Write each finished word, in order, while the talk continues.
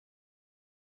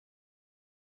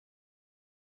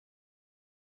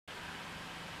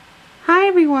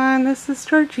everyone, this is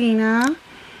Georgina,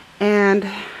 and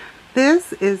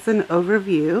this is an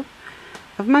overview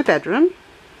of my bedroom,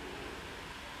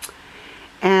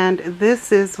 and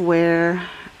this is where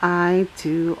I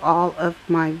do all of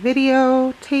my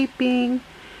video taping,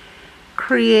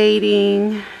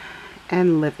 creating,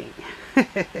 and living.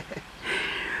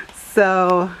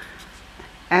 So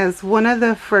as one of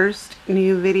the first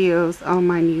new videos on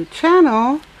my new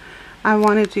channel, I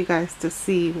wanted you guys to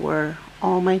see where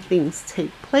all my things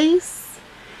take place,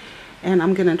 and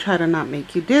I'm gonna try to not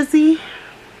make you dizzy.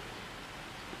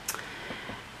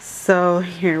 So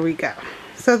here we go.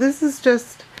 So this is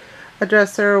just a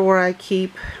dresser where I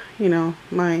keep, you know,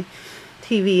 my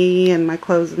TV and my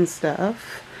clothes and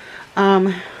stuff.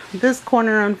 This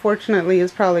corner, unfortunately,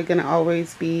 is probably gonna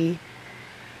always be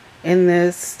in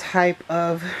this type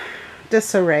of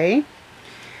disarray.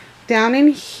 Down in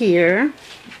here,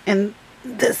 in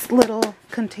this little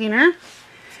container,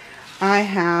 I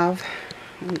have,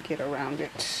 let me get around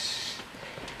it,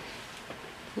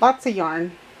 lots of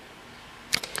yarn,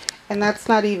 and that's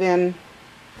not even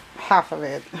half of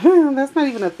it. That's not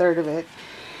even a third of it.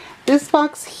 This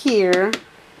box here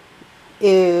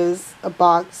is a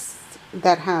box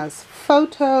that has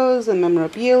photos and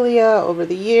memorabilia over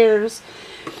the years,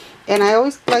 and I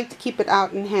always like to keep it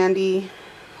out and handy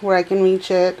where I can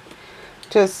reach it,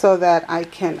 just so that I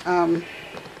can,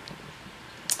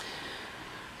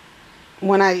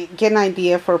 when I get an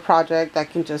idea for a project, I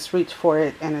can just reach for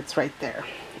it and it's right there.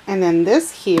 And then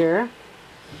this here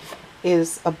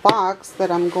is a box that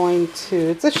I'm going to,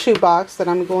 it's a shoe box that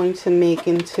I'm going to make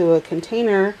into a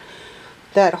container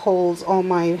that holds all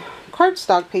my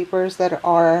cardstock papers that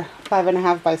are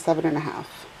 5.5 by 7.5.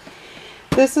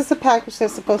 This is a package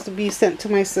that's supposed to be sent to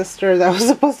my sister, that was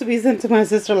supposed to be sent to my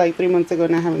sister like 3 months ago,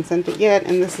 and I haven't sent it yet,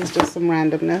 and this is just some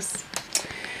randomness.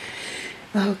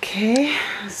 Okay,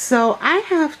 so I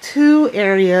have two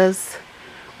areas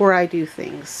where I do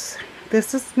things.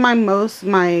 This is my most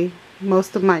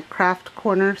of my craft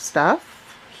corner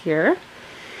stuff here,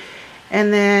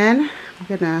 and then I'm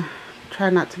gonna try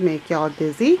not to make y'all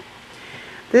dizzy.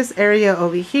 This area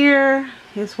over here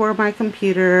is where my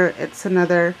computer, it's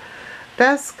another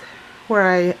desk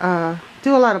where I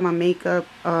do a lot of my makeup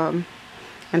and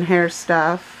hair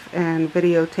stuff and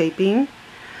videotaping.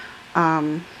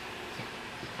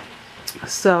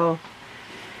 So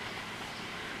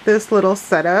this little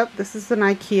setup, this is an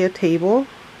IKEA table,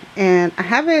 and I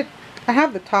have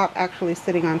the top actually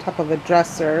sitting on top of a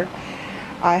dresser.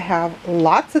 I have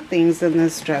lots of things in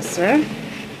this dresser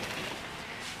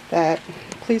that,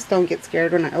 please don't get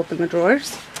scared when I open the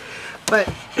drawers,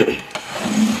 but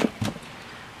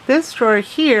this drawer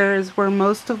here is where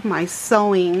most of my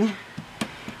sewing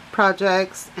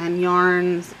projects and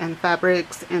yarns and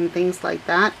fabrics and things like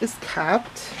that is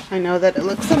kept. I know that it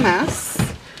looks a mess.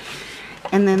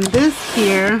 And then this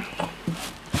here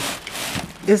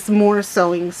is more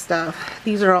sewing stuff.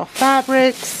 These are all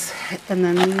fabrics, and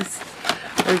then these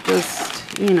are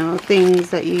just, you know, things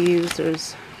that you use.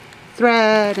 There's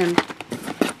thread and,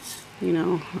 you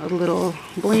know, a little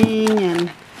bling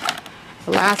and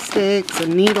elastics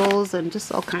and needles and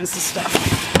just all kinds of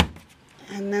stuff.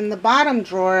 And then the bottom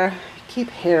drawer, keep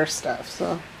hair stuff,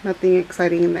 so nothing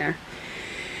exciting in there.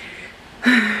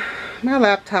 My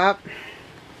laptop.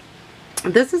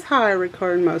 This is how I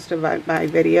record most of my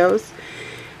videos,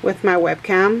 with my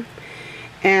webcam,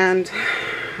 and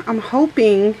I'm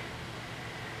hoping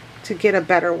to get a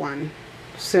better one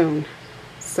soon,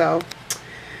 so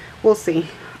we'll see.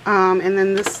 And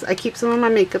then this, I keep some of my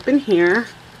makeup in here.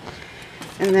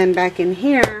 And then back in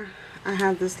here, I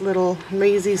have this little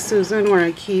Lazy Susan where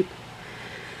I keep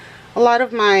a lot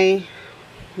of my,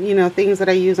 you know, things that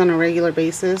I use on a regular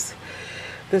basis.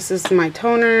 This is my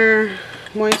toner,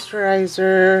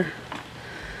 moisturizer.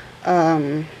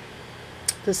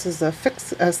 This is a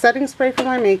setting spray for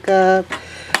my makeup,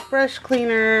 brush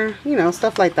cleaner, you know,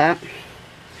 stuff like that.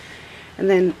 And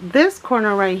then this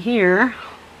corner right here,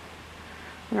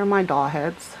 where are my doll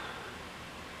heads?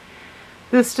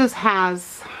 This just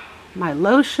has my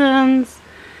lotions,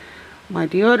 my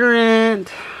deodorant,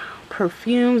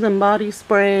 perfumes and body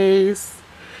sprays.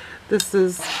 This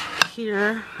is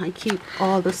here, I keep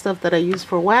all the stuff that I use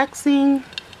for waxing.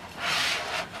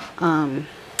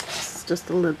 This is just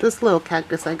this little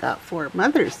cactus I got for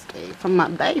Mother's Day from my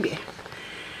baby.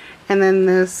 And then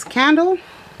this candle.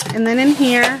 And then in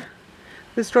here,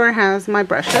 this drawer has my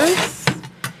brushes.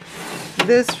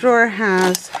 This drawer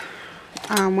has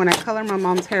when I color my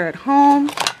mom's hair at home.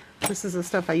 This is the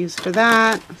stuff I use for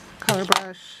that. Color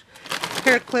brush,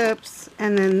 hair clips,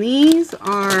 and then these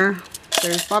are,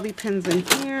 there's bobby pins in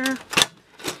here,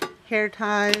 hair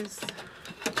ties,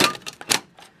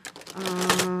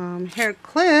 hair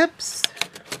clips,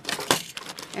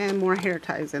 and more hair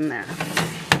ties in there.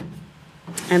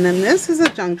 And then this is a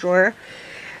junk drawer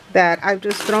that I've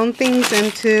just thrown things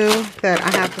into that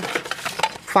I have to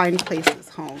find places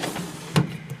home.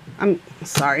 I'm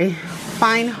sorry,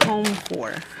 find home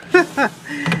for.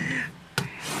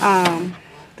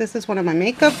 This is one of my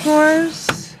makeup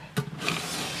drawers.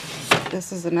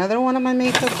 This is another one of my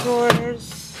makeup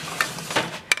drawers.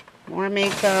 More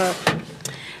makeup.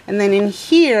 And then in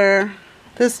here,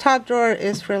 this top drawer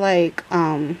is for like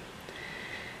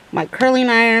my curling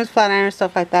irons, flat irons,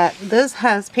 stuff like that. This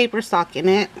has paper stock in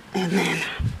it. And then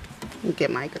let me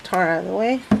get my guitar out of the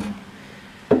way.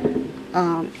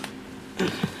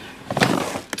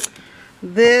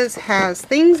 This has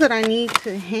things that I need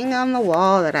to hang on the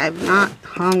wall that I've not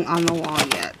hung on the wall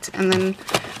yet. And then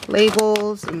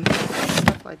labels and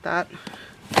stuff like that.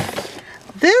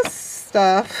 This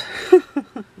stuff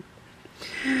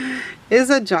is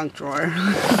a junk drawer.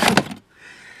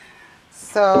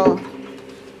 So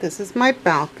this is my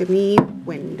balcony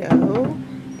window,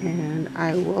 and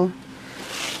I will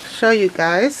show you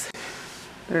guys.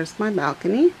 There's my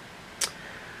balcony.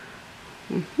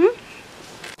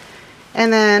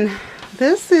 And then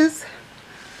this is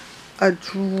a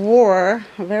drawer,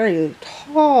 a very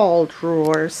tall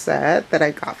drawer set that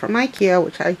I got from IKEA,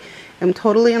 which I am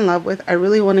totally in love with. I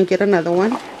really want to get another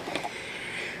one.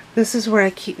 This is where I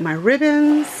keep my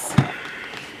ribbons,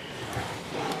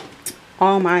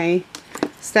 all my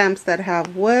stamps that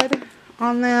have wood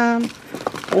on them,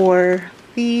 or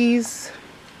these.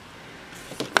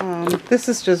 This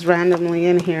is just randomly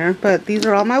in here, but these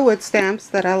are all my wood stamps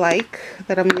that I like,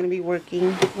 that I'm going to be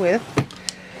working with.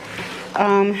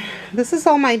 This is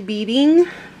all my beading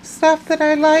stuff that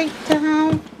I like to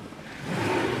have.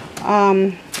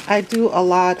 I do a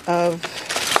lot of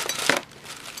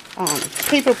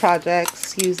paper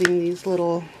projects using these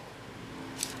little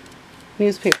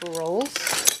newspaper rolls.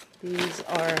 These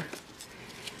are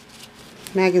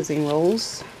magazine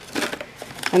rolls,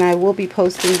 and I will be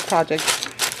posting projects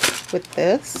with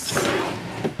this.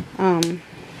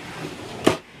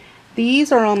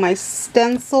 These are all my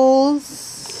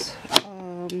stencils,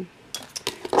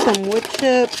 some wood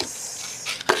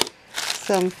chips,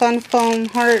 some fun foam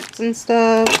hearts and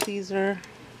stuff. These are,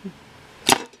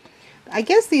 I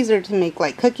guess these are to make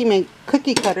like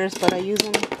cookie cutters, but I use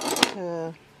them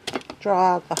to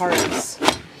draw out the hearts.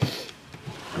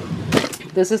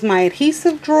 This is my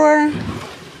adhesive drawer,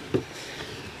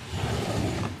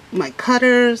 my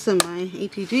cutters, and my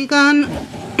ATG gun.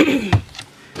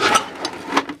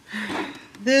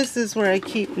 This is where I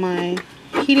keep my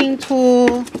heating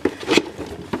tool.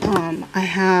 I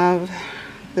have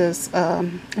this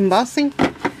embossing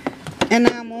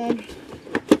enamel,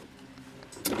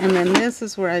 and then this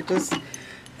is where this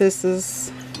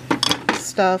is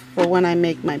stuff for when I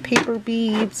make my paper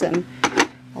beads and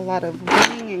a lot of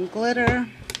bling and glitter.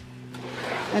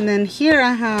 And then here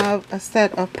I have a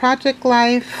set of Project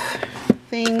Life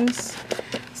things,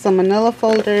 some manila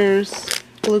folders,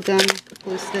 glue gun,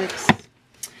 glue sticks,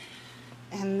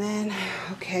 and then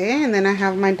and then I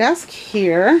have my desk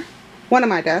here, one of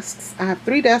my desks. I have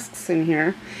 3 desks in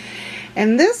here,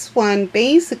 and this one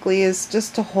basically is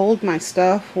just to hold my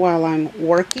stuff while I'm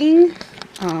working.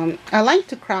 I like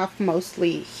to craft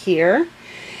mostly here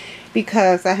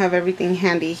because I have everything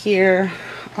handy here.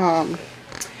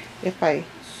 If I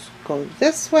go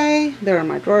this way, there are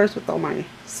my drawers with all my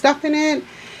stuff in it.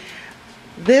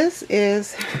 This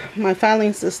is my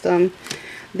filing system.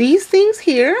 These things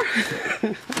here,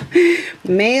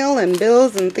 mail and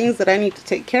bills and things that I need to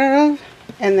take care of.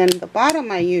 And then the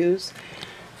bottom I use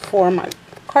for my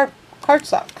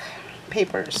cardstock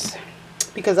papers,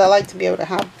 because I like to be able to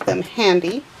have them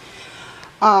handy.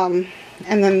 And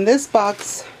then this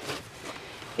box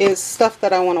is stuff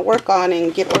that I want to work on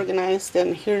and get organized.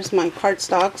 And here's my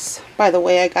cardstocks. By the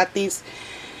way, I got these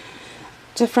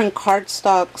different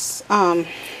cardstocks.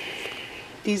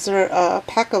 These are a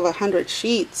pack of 100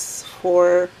 sheets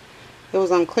for, it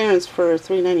was on clearance for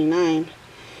 $3.99,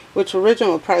 which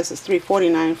original price is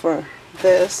 $3.49 for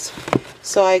this.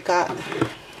 So I got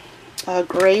a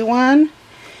gray one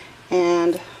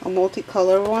and a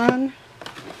multicolor one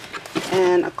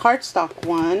and a cardstock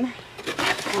one.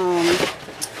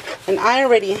 And I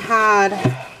already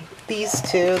had these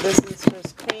two. This is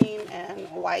just cream and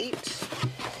white.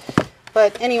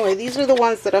 But anyway, these are the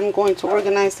ones that I'm going to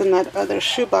organize in that other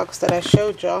shoebox that I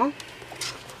showed y'all.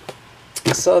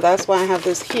 So that's why I have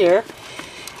this here.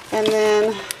 And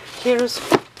then here's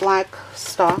black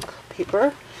stock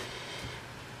paper.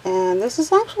 And this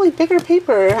is actually bigger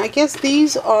paper. I guess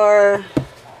these are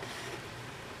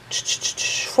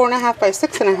 4.5 by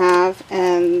 6.5,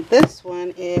 and this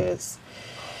one is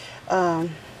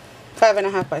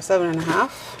 5.5 by 7.5,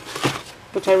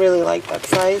 which I really like that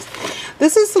size.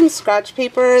 This is some scratch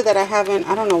paper that I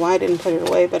don't know why I didn't put it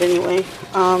away, but anyway.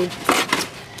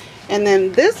 And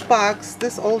then this box,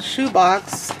 this old shoe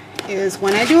box, is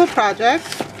when I do a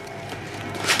project,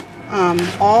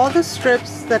 all the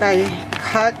strips that I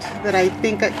cut that I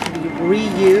think I could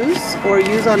reuse or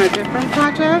use on a different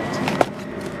project,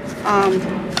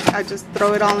 I just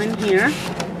throw it all in here.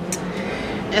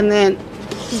 And then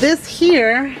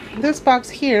this box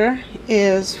here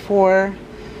is for,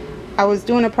 I was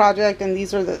doing a project and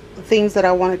these are the things that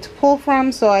I wanted to pull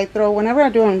from, so I throw, whenever I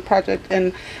do a project,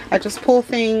 and I just pull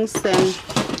things and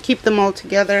keep them all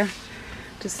together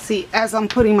to see as I'm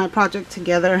putting my project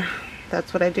together.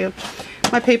 That's what I do.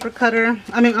 My paper cutter,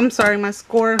 I'm sorry, my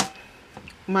scoring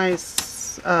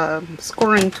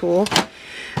tool.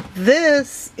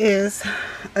 This is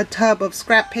a tub of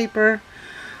scrap paper,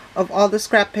 of all the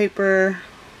scrap paper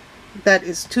that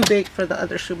is too big for the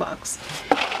other shoebox.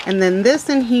 And then this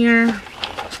in here,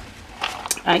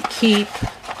 I keep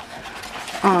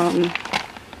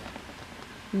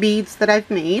beads that I've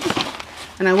made,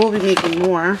 and I will be making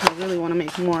more. I really want to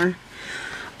make more.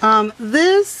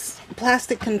 This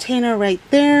plastic container right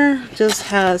there just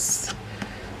has,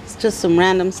 it's just some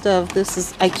random stuff.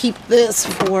 I keep this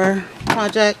for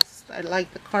projects. I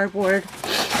like the cardboard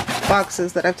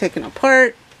boxes that I've taken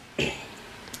apart.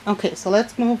 Okay, so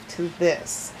let's move to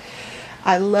this.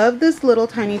 I love this little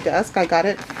tiny desk. I got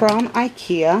it from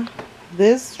IKEA.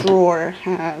 This drawer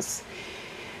has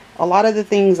a lot of the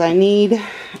things I need.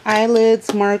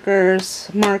 Eyelids, markers,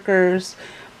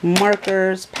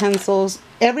 pencils.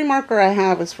 Every marker I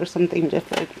have is for something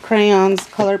different. Crayons,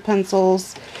 color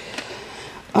pencils.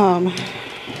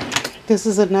 This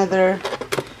is another,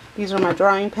 these are my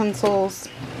drawing pencils.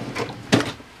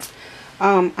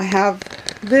 I have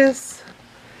this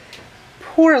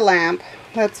poor lamp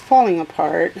that's falling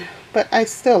apart, but I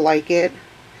still like it.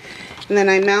 And then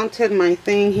I mounted my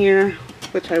thing here,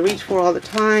 which I reach for all the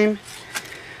time.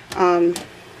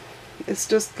 It's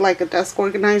just like a desk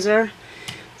organizer,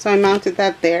 so I mounted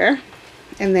that there.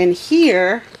 And then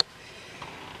here,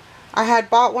 I had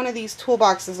bought one of these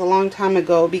toolboxes a long time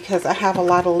ago because I have a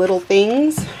lot of little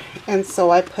things, and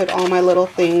so I put all my little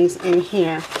things in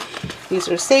here. These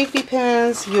are safety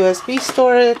pins, USB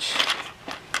storage,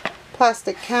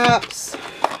 plastic caps,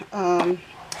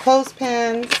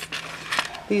 clothespins.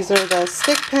 These are the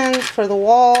stick pins for the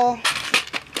wall,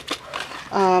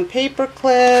 paper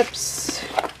clips,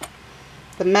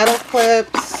 the metal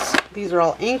clips. These are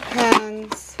all ink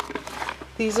pens.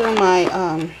 These are my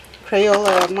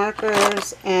Crayola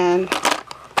markers, and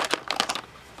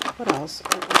what else?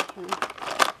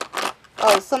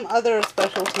 Oh, some other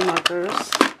specialty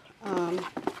markers.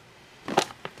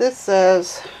 This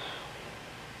says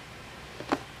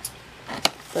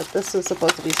that this is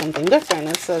supposed to be something different.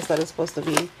 It says that it's supposed to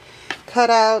be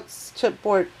cutouts,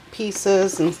 chipboard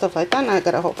pieces, and stuff like that. And I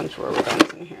got a whole bunch of rubber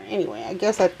bands in here. Anyway, I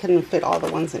guess I couldn't fit all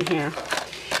the ones in here.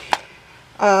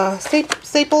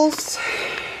 Staples,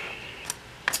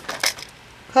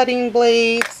 cutting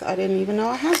blades. I didn't even know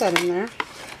I had that in there.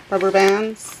 Rubber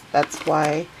bands. That's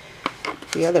why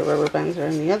the other rubber bands are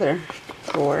in the other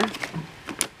drawer.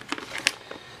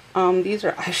 These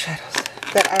are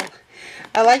eyeshadows that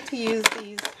I like to use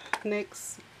these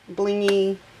NYX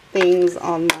blingy things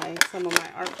on some of my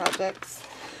art projects.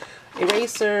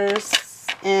 Erasers,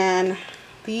 and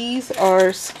these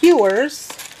are skewers,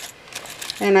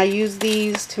 and I use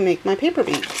these to make my paper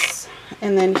beads.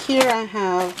 And then here I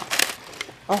have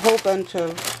a whole bunch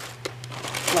of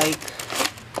like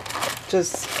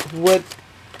just wood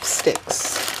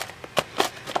sticks.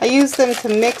 I use them to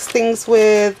mix things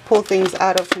with, pull things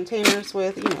out of containers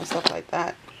with, you know, stuff like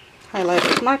that.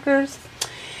 Highlighters, markers.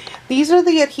 These are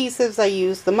the adhesives I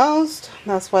use the most.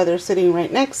 That's why they're sitting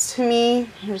right next to me.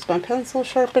 Here's my pencil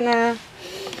sharpener.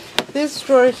 This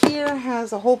drawer here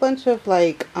has a whole bunch of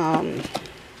like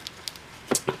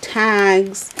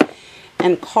tags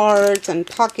and cards and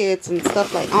pockets and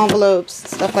stuff, like envelopes,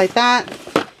 stuff like that.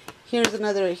 Here's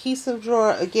another adhesive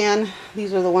drawer. Again,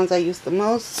 these are the ones I use the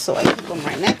most, so I keep them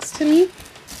right next to me.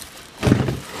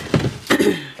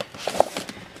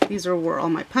 These are where all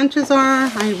my punches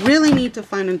are. I really need to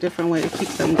find a different way to keep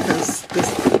them because this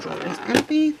drawer is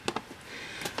empty,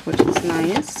 which is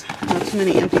nice. Not too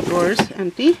many empty drawers,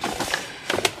 empty.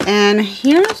 And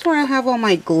here's where I have all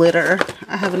my glitter.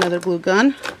 I have another glue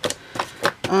gun.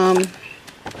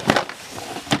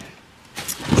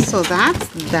 So that's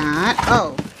that.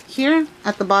 Oh, here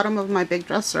at the bottom of my big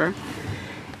dresser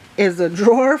is a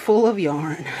drawer full of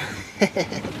yarn.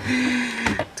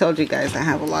 Told you guys I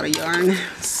have a lot of yarn,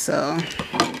 so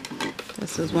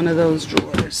this is one of those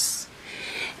drawers.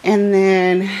 And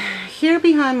then here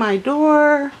behind my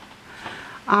door,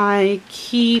 I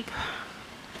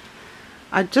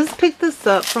just picked this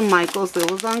up from Michael's. It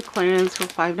was on clearance for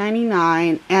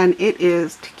 $5.99, and it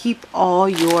is to keep all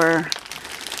your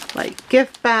like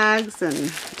gift bags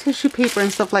and tissue paper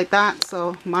and stuff like that.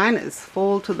 So mine is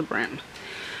full to the brim.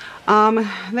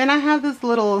 Then I have this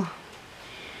little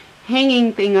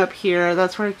hanging thing up here.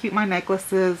 That's where I keep my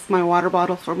necklaces, my water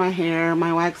bottle for my hair,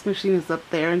 my wax machine is up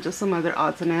there, and just some other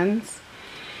odds and ends.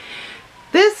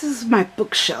 This is my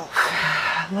bookshelf.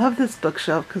 I love this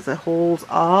bookshelf because it holds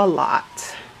a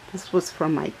lot. This was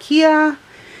from IKEA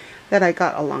that I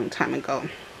got a long time ago.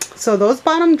 So those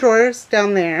bottom drawers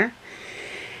down there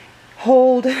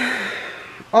hold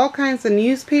all kinds of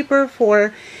newspaper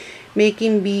for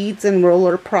making beads and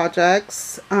roller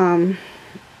projects.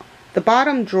 The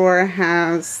bottom drawer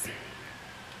has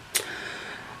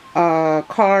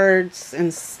cards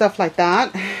and stuff like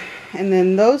that. And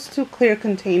then those two clear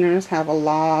containers have a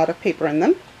lot of paper in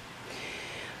them.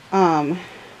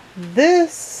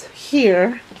 This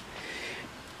here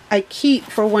I keep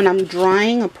for when I'm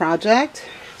drying a project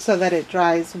so that it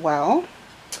dries well.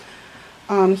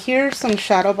 Here's some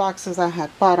shadow boxes I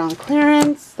had bought on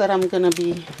clearance that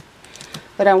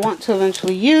that I want to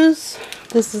eventually use.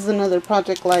 This is another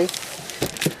Project Life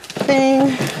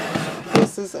thing.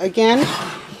 This is, again,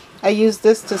 I use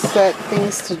this to set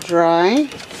things to dry.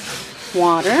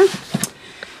 Water.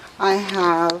 I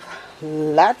have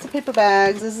lots of paper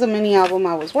bags. This is a mini album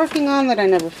I was working on that I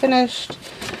never finished.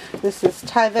 This is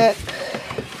Tyvek.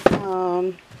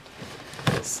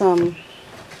 Some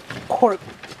cork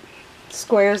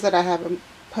squares that I haven't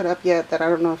put up yet that I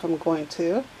don't know if I'm going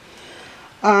to.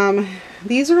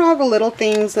 These are all the little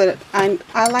things that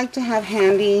I like to have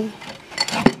handy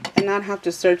and not have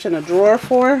to search in a drawer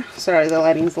for. Sorry, the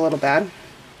lighting's a little bad.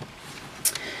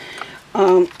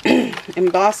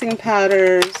 Embossing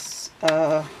powders,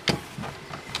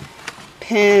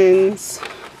 pins,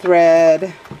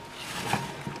 thread,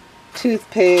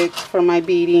 toothpicks for my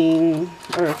beading,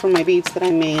 or for my beads that I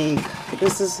make.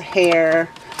 This is hair,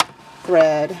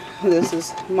 thread. This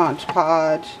is Mod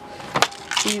Podge.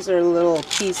 These are little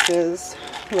pieces,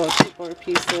 little keyboard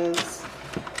pieces.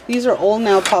 These are old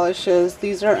nail polishes.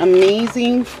 These are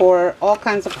amazing for all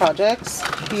kinds of projects.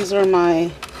 These are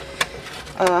my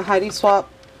Heidi Swap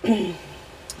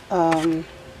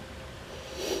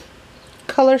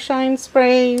color shine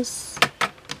sprays.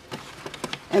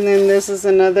 And then this is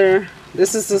another,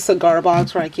 this is the cigar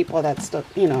box where I keep all that stuff,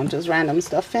 you know, just random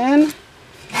stuff in.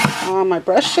 My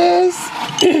brushes,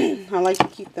 I like to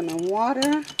keep them in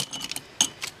water.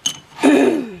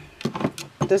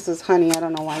 This is honey. I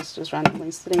don't know why it's just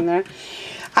randomly sitting there.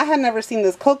 I had never seen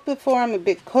this Coke before. I'm a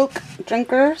big Coke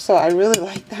drinker, so I really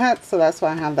like that. So that's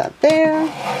why I have that there.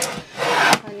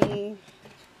 Honey,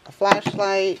 a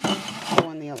flashlight, so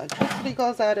when the electricity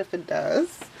goes out, if it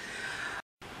does.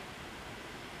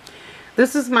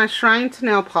 This is my Shrine to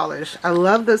Nail Polish. I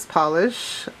love this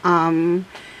polish. And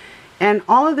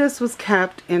all of this was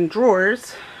kept in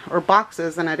drawers or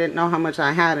boxes, and I didn't know how much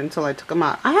I had until I took them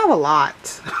out. I have a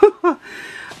lot.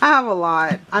 I have a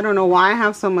lot. I don't know why I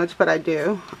have so much, but I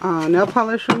do. Nail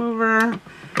polish remover,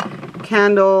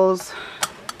 candles,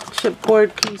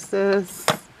 chipboard pieces.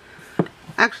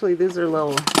 Actually, these are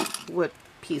little wood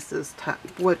pieces,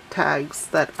 wood tags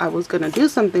that I was going to do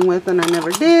something with, and I never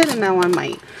did, and now I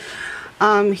might.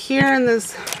 Here in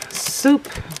this soup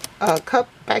cup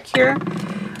back here,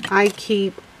 I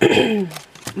keep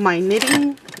my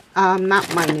knitting,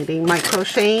 my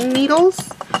crocheting needles.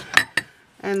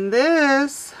 And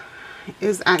this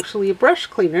is actually a brush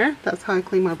cleaner. That's how I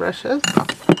clean my brushes.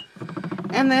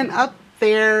 And then up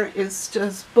there is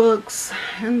just books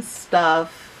and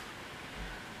stuff.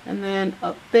 And then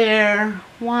up there,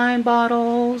 wine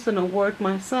bottles, an award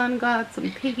my son got,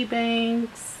 some piggy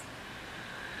banks.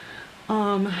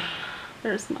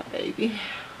 There's my baby.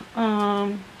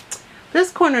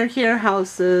 This corner here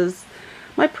houses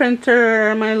my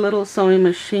printer, my little sewing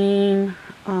machine.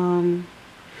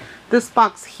 This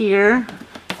box here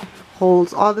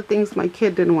holds all the things my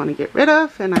kid didn't want to get rid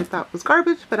of and I thought was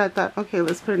garbage, but I thought, okay,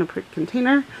 let's put it in a pretty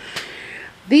container.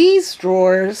 These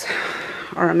drawers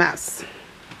are a mess,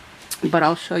 but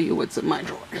I'll show you what's in my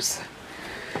drawers.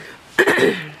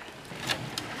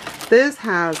 This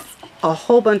has a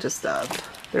whole bunch of stuff.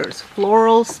 There's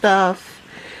floral stuff,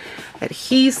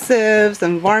 adhesives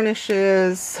and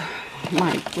varnishes,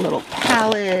 my little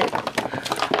palette,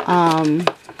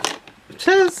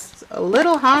 just a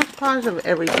little hodgepodge of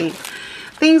everything.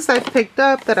 things I've picked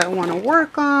up that I want to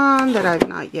work on that I've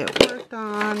not yet worked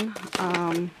on.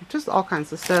 Just all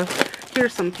kinds of stuff.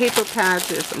 Here's some paper pads,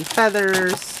 here's some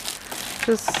feathers,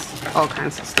 just all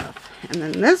kinds of stuff. And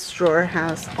then this drawer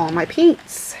has all my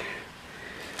paints.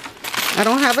 I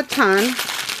don't have a ton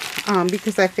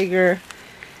because I figure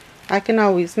I can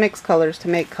always mix colors to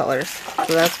make colors,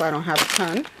 so that's why I don't have a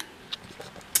ton.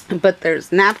 But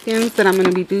there's napkins that I'm going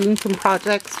to be doing some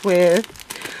projects with.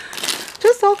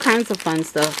 Just all kinds of fun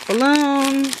stuff.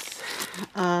 Balloons.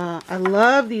 I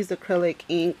love these acrylic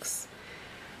inks.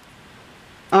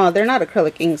 They're not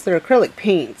acrylic inks, they're acrylic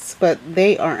paints, but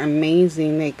they are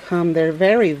amazing. They're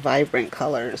very vibrant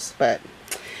colors. But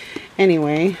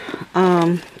anyway,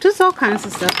 just all kinds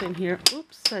of stuff in here.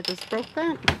 Oops, I just broke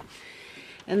that.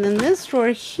 And then this drawer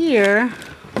here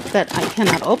that I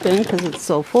cannot open because it's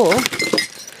so full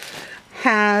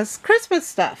has Christmas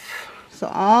stuff. So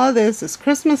all this is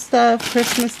Christmas stuff,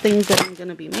 Christmas things that I'm going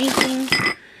to be making.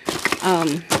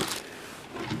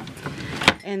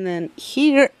 And then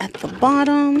here at the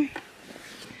bottom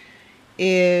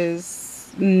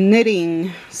is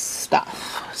knitting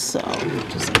stuff. So I'll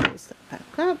just close that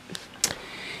back up.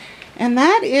 And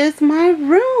that is my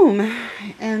room.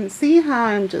 And see how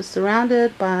I'm just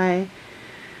surrounded by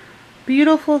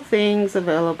beautiful things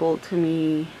available to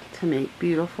me to make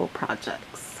beautiful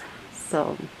projects.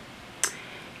 So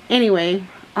anyway,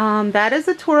 that is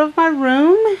a tour of my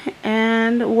room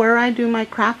and where I do my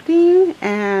crafting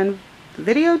and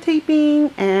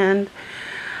videotaping, and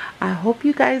I hope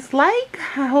you guys like.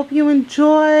 I hope you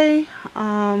enjoy.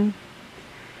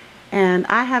 And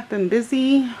I have been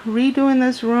busy redoing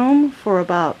this room for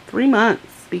about 3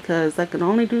 months because I can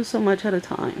only do so much at a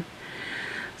time.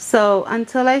 So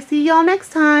until I see y'all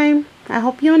next time, I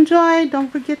hope you enjoy. Don't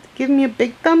forget to give me a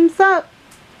big thumbs up.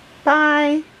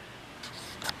 Bye.